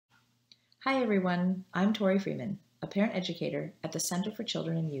Hi everyone, I'm Torrey Freeman, a parent educator at the Center for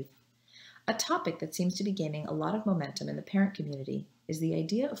Children and Youth. A topic that seems to be gaining a lot of momentum in the parent community is the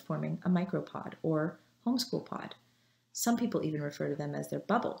idea of forming a micropod or homeschool pod. Some people even refer to them as their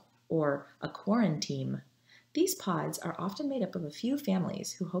bubble or a quarantine. These pods are often made up of a few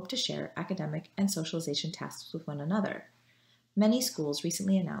families who hope to share academic and socialization tasks with one another. Many schools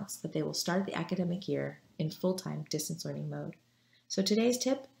recently announced that they will start the academic year in full-time distance learning mode. So today's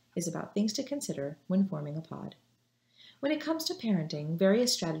tip is about things to consider when forming a pod. When it comes to parenting,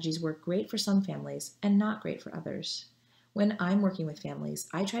 various strategies work great for some families and not great for others. When I'm working with families,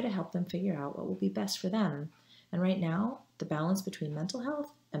 I try to help them figure out what will be best for them. And right now, the balance between mental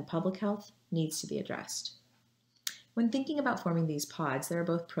health and public health needs to be addressed. When thinking about forming these pods, there are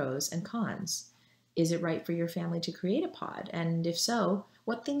both pros and cons. Is it right for your family to create a pod? And if so,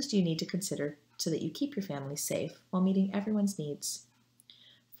 what things do you need to consider so that you keep your family safe while meeting everyone's needs?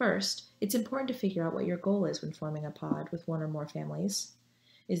 First, it's important to figure out what your goal is when forming a pod with one or more families.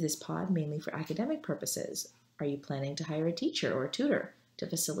 Is this pod mainly for academic purposes? Are you planning to hire a teacher or a tutor to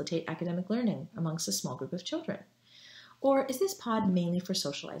facilitate academic learning amongst a small group of children? Or is this pod mainly for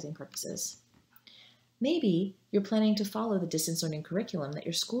socializing purposes? Maybe you're planning to follow the distance learning curriculum that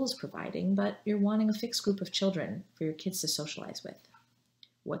your school is providing, but you're wanting a fixed group of children for your kids to socialize with.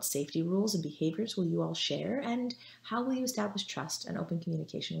 What safety rules and behaviors will you all share, and how will you establish trust and open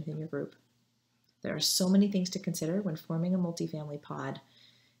communication within your group? There are so many things to consider when forming a multifamily pod.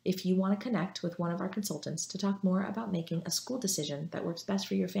 If you want to connect with one of our consultants to talk more about making a school decision that works best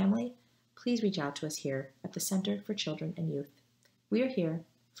for your family, please reach out to us here at the Center for Children and Youth. We are here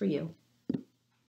for you.